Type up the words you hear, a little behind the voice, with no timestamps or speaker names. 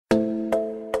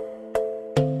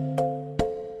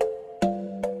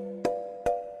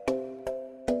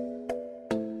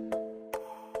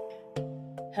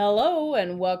Hello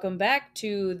and welcome back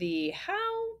to the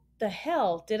How the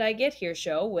Hell Did I Get Here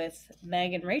show with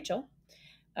Meg and Rachel.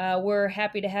 We're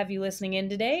happy to have you listening in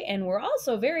today, and we're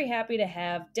also very happy to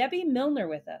have Debbie Milner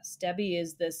with us. Debbie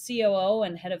is the COO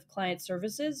and head of client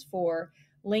services for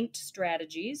Linked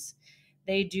Strategies.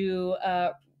 They do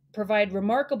provide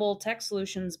remarkable tech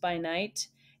solutions by night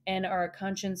and are a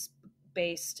conscience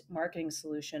based marketing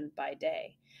solution by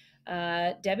day.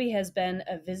 Debbie has been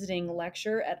a visiting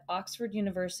lecturer at Oxford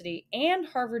University and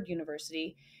Harvard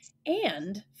University,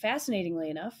 and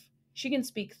fascinatingly enough, she can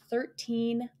speak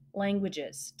 13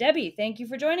 languages. Debbie, thank you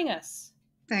for joining us.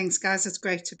 Thanks, guys. It's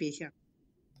great to be here.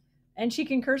 And she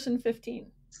can curse in 15.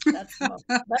 That's the most,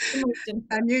 that's the most I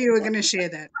important. knew you were going to share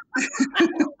that.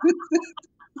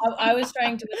 I was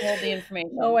trying to withhold the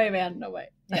information. No way, man. No way.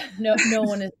 Yeah, no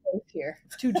one is safe here.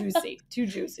 It's too juicy. Too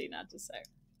juicy not to say.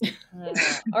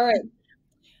 All right.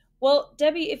 Well,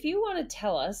 Debbie, if you want to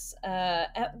tell us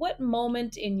at what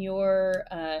moment in your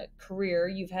career,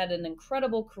 you've had an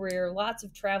incredible career, lots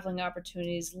of traveling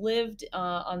opportunities, lived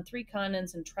on 3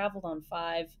 continents and traveled on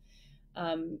 5,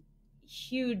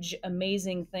 huge,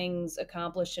 amazing things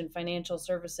accomplished in financial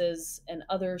services and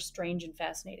other strange and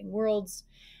fascinating worlds.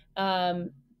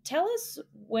 Tell us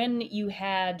when you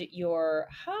had your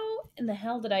how in the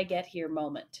hell did I get here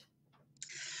moment.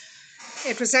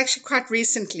 It was actually quite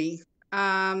recently,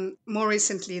 more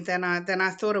recently than I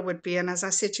thought it would be. And as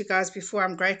I said to you guys before,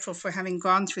 I'm grateful for having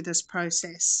gone through this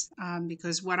process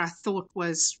because what I thought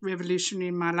was revolutionary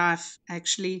in my life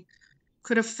actually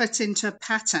could have fit into a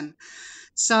pattern.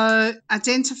 So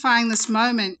identifying this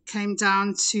moment came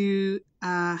down to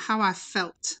how I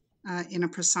felt in a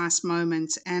precise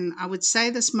moment. And I would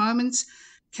say this moment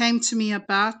came to me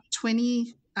about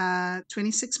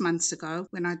 26 months ago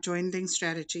when I joined Link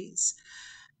Strategies.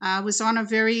 I was on a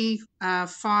very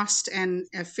fast and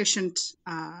efficient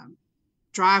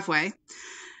driveway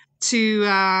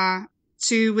to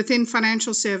within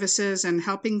financial services and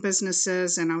helping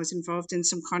businesses, and I was involved in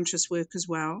some conscious work as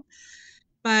well.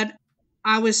 But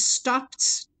I was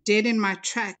stopped dead in my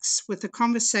tracks with a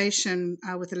conversation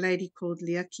with a lady called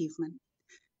Leah Kievman.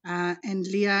 And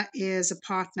Leah is a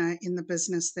partner in the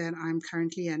business that I'm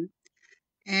currently in.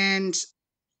 And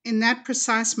in that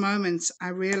precise moment, I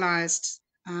realized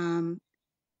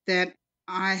that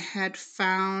I had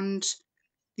found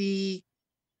the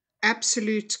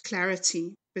absolute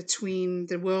clarity between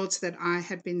the worlds that I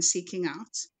had been seeking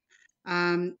out.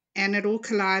 And it all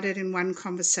collided in one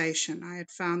conversation. I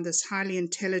had found this highly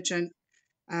intelligent,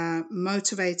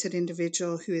 motivated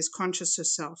individual who is conscious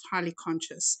herself, highly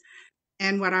conscious.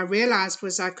 And what I realized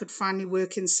was I could finally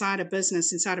work inside a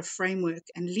business, inside a framework,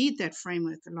 and lead that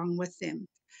framework along with them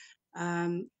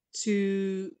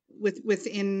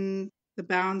within the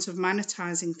bounds of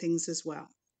monetizing things as well.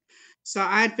 So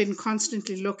I had been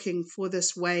constantly looking for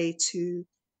this way to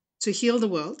heal the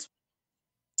world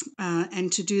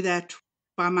and to do that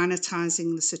by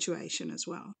monetizing the situation as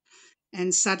well.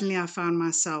 And suddenly I found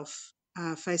myself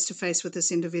face to face with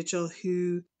this individual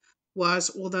who was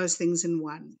all those things in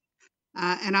one.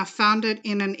 And I found it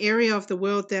in an area of the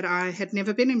world that I had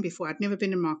never been in before. I'd never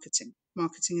been in marketing.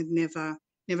 Marketing had never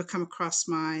come across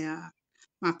my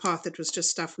path. It was just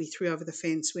stuff we threw over the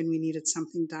fence when we needed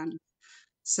something done.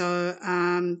 So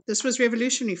this was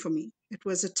revolutionary for me. It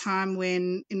was a time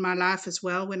when, in my life as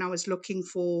well, when I was looking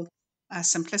for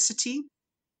simplicity,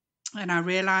 and I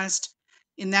realized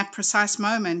in that precise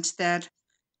moment that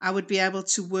I would be able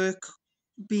to work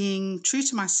being true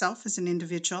to myself as an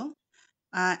individual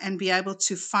and be able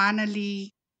to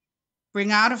finally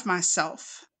bring out of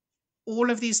myself all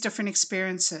of these different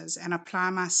experiences and apply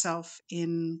myself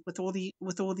in with all the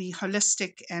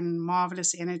holistic and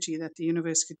marvelous energy that the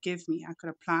universe could give me. I could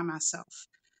apply myself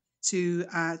to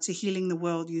healing the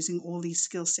world using all these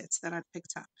skill sets that I'd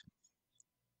picked up.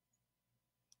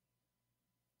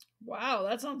 Wow,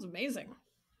 that sounds amazing.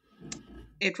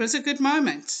 It was a good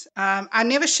moment. I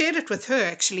never shared it with her,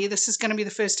 actually. This is going to be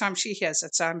the first time she hears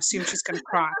it, so I'm assuming she's going to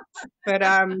cry.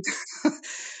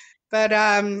 But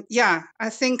yeah, I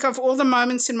think of all the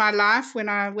moments in my life when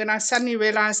I suddenly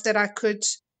realized that I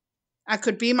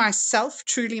could be myself,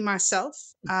 truly myself,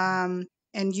 and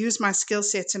use my skill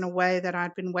sets in a way that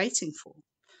I'd been waiting for.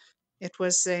 It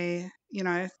was it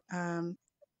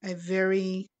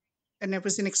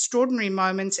was an extraordinary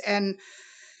moment, and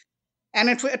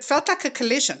it felt like a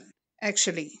collision,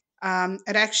 actually.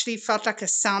 It actually felt like a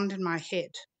sound in my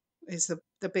head is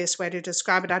the best way to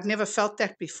describe it. I'd never felt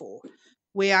that before,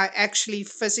 where I actually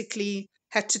physically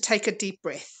had to take a deep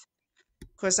breath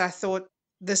because I thought,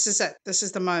 this is it. This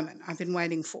is the moment I've been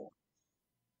waiting for.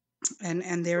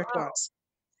 And there it was.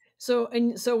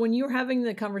 So when you were having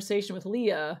the conversation with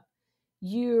Leah,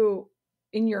 you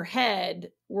in your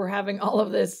head were having all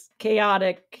of this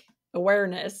chaotic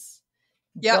awareness,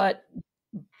 Yeah.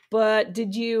 but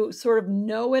did you sort of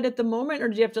know it at the moment, or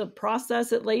did you have to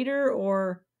process it later,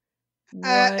 or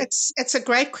what? It's a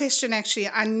great question, actually.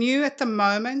 I knew at the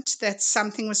moment that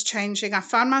something was changing. I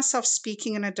found myself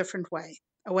speaking in a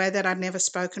way that I'd never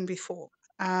spoken before.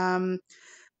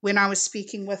 When I was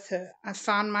speaking with her, I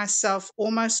found myself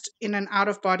almost in an out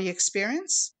of body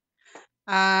experience.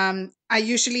 I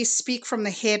usually speak from the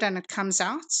head and it comes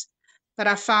out, but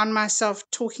I found myself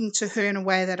talking to her in a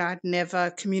way that I'd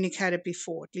never communicated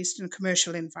before, at least in a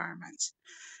commercial environment.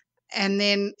 And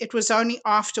then it was only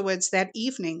afterwards that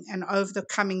evening and over the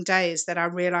coming days that I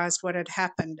realized what had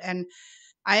happened. And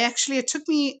it took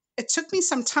me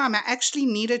some time. I actually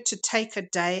needed to take a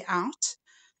day out,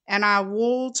 and I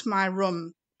walled my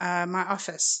room, my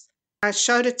office. I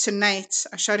showed it to Nate.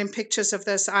 I showed him pictures of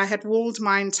this. I had walled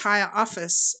my entire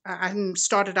office. I hadn't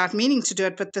started out meaning to do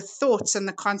it, but the thoughts and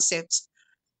the concepts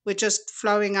were just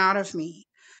flowing out of me.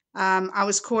 I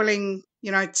was calling,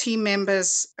 team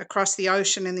members across the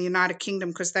ocean in the United Kingdom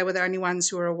because they were the only ones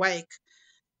who were awake,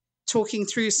 talking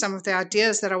through some of the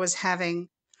ideas that I was having.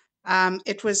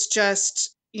 It was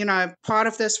just, part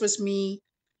of this was me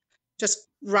just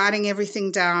writing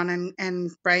everything down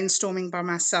and brainstorming by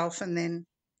myself, and then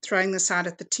throwing this out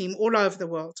at the team all over the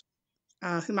world,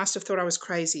 who must have thought I was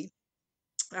crazy.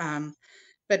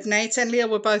 But Nate and Leah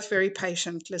were both very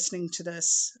patient listening to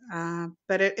this.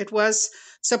 But it was,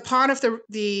 so part of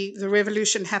the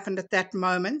revolution happened at that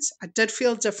moment. I did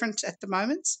feel different at the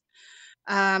moment,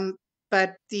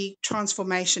 but the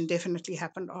transformation definitely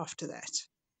happened after that.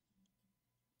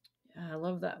 I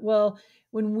love that. Well,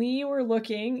 when we were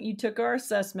looking, you took our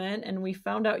assessment and we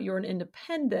found out you're an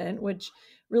independent, which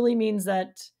really means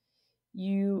that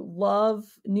you love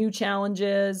new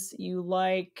challenges, you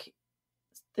like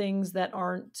things that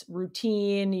aren't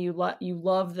routine, you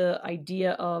love the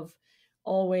idea of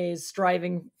always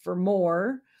striving for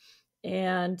more.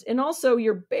 And also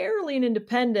you're barely an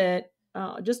independent,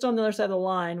 just on the other side of the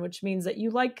line, which means that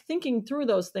you like thinking through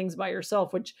those things by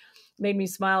yourself, which made me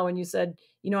smile when you said,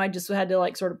 I just had to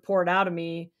like sort of pour it out of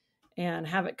me and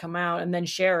have it come out and then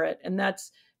share it. And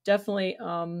that's definitely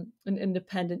an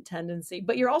independent tendency.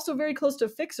 But you're also very close to a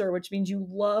fixer, which means you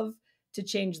love to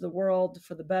change the world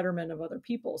for the betterment of other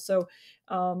people. So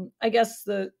I guess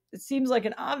it seems like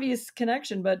an obvious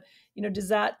connection, but does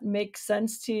that make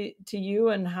sense to you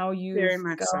and how Very you've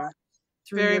much gone so.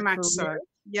 through Very your much career? so.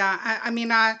 Yeah.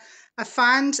 I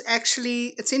find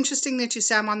actually it's interesting that you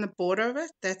say I'm on the border of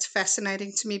it. That's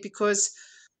fascinating to me because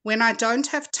when I don't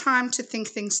have time to think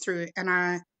things through and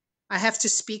I have to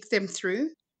speak them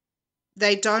through,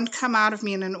 they don't come out of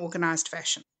me in an organized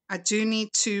fashion. I do need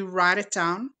to write it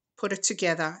down, put it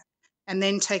together, and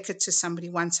then take it to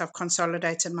somebody once I've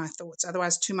consolidated my thoughts.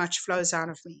 Otherwise, too much flows out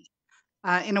of me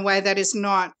in a way that is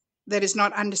not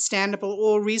understandable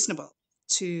or reasonable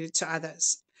to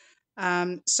others.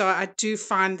 So I do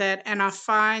find that, and I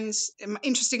find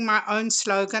interesting my own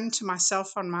slogan to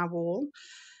myself on my wall.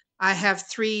 I have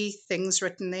three things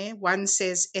written there. One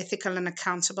says ethical and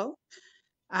accountable.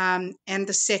 And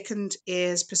the second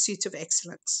is pursuit of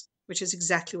excellence, which is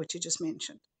exactly what you just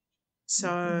mentioned. Mhm.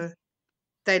 So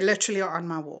they literally are on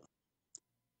my wall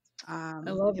I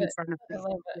love in it. front of I me.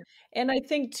 love it. Yeah. And I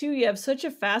think too, you have such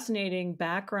a fascinating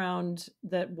background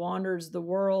that wanders the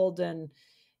world and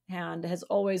has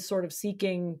always sort of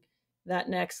seeking that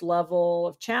next level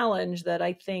of challenge, that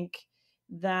I think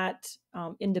that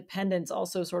independence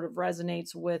also sort of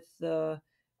resonates with the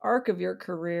arc of your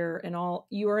career. And all,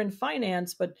 you were in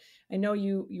finance, but I know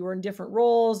you were in different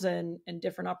roles and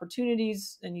different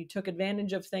opportunities, and you took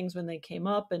advantage of things when they came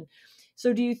up. And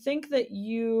so do you think that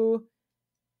you've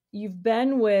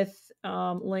been with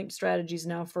linked strategies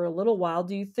now for a little while?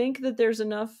 Do you think that there's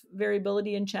enough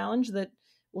variability and challenge that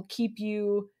will keep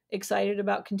you excited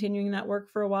about continuing that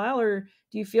work for a while? Or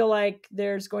do you feel like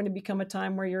there's going to become a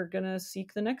time where you're going to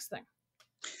seek the next thing?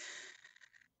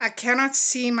 I cannot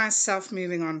see myself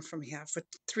moving on from here for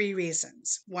three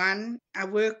reasons. One, I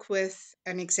work with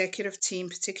an executive team,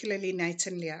 particularly Nate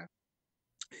and Leah,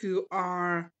 who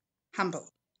are humble.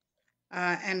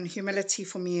 And humility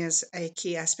for me is a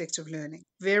key aspect of learning.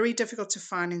 Very difficult to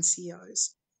find in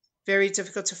CEOs, very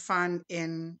difficult to find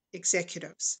in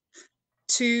executives.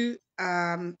 Two,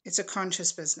 it's a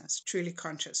conscious business, truly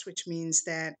conscious, which means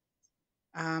that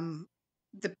um,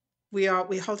 the we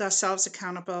hold ourselves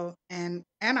accountable and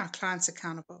our clients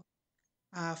accountable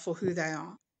for who they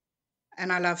are,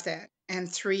 and I love that. And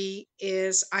three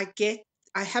is I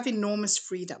have enormous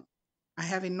freedom. I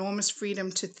have enormous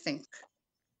freedom to think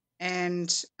and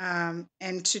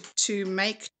to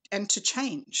make and to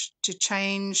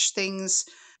change things,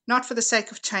 not for the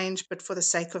sake of change, but for the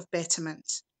sake of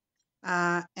betterment.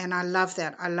 And I love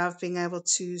that. I love being able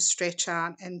to stretch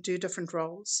out and do different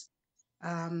roles.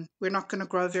 We're not going to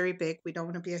grow very big. We don't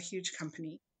want to be a huge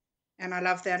company. And I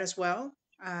love that as well.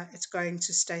 It's going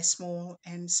to stay small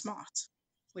and smart,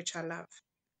 which I love.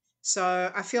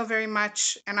 So I feel very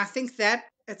much, and I think that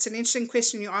it's an interesting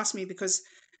question you asked me, because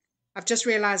I've just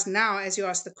realized now, as you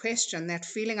asked the question, that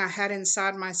feeling I had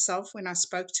inside myself when I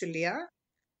spoke to Leah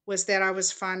was that I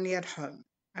was finally at home.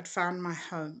 I'd found my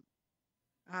home.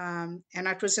 And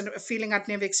it was a feeling I'd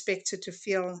never expected to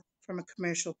feel from a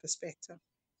commercial perspective.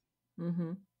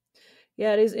 Mm-hmm.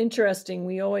 Yeah, it is interesting.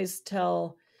 We always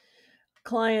tell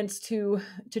clients to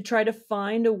try to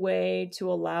find a way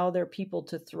to allow their people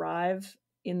to thrive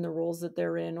in the roles that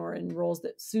they're in or in roles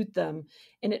that suit them.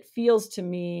 And it feels to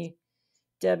me,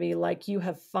 Debbie, like you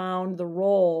have found the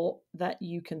role that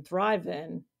you can thrive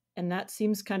in, and that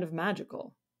seems kind of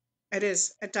magical. It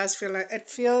is. It does feel like it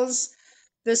feels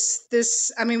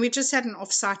this. I mean, we just had an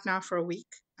offsite now for a week,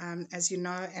 as you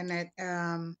know, and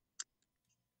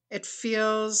it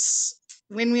feels,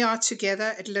 when we are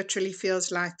together, it literally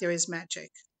feels like there is magic,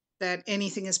 that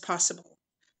anything is possible,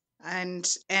 and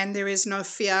there is no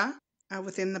fear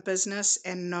within the business,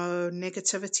 and no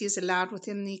negativity is allowed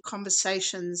within the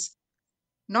conversations.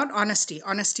 Not honesty.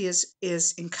 Honesty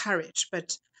is encouraged,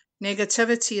 but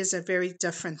negativity is a very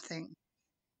different thing.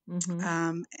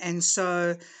 Mm-hmm. And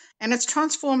so, and it's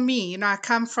transformed me. You know, I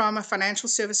come from a financial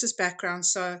services background,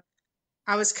 so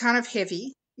I was kind of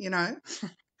heavy, you know,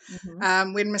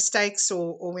 Mm-hmm. when mistakes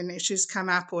or when issues come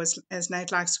up, or as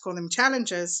Nate likes to call them,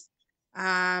 challenges,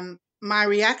 my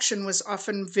reaction was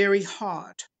often very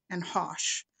hard and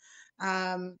harsh.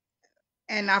 Um,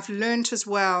 and I've learned as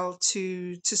well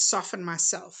to soften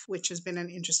myself, which has been an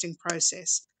interesting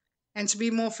process, and to be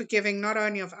more forgiving, not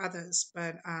only of others,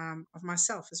 but of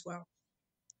myself as well.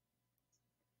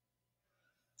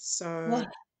 So Well,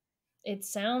 it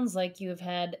sounds like you have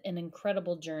had an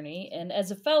incredible journey. And as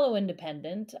a fellow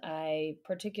independent, I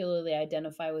particularly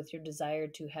identify with your desire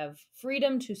to have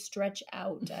freedom to stretch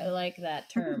out. I like that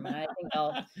term. I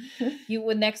think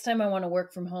when next time I want to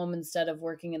work from home instead of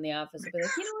working in the office, I'll be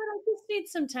like, you know what? I just need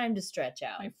some time to stretch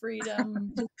out. My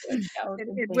freedom to stretch out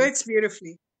and it think. works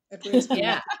beautifully. It works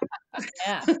Yeah. beautifully.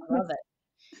 Yeah. I love it.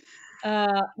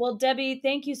 Well, Debbie,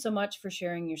 thank you so much for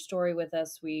sharing your story with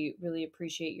us. We really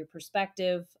appreciate your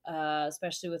perspective,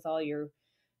 especially with all your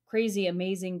crazy,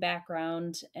 amazing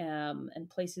background and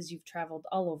places you've traveled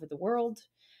all over the world.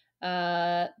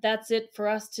 That's it for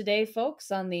us today, folks,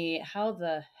 on the How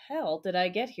the Hell Did I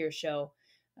Get Here show.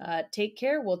 Take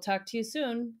care. We'll talk to you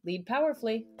soon. Lead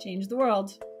powerfully. Change the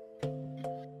world.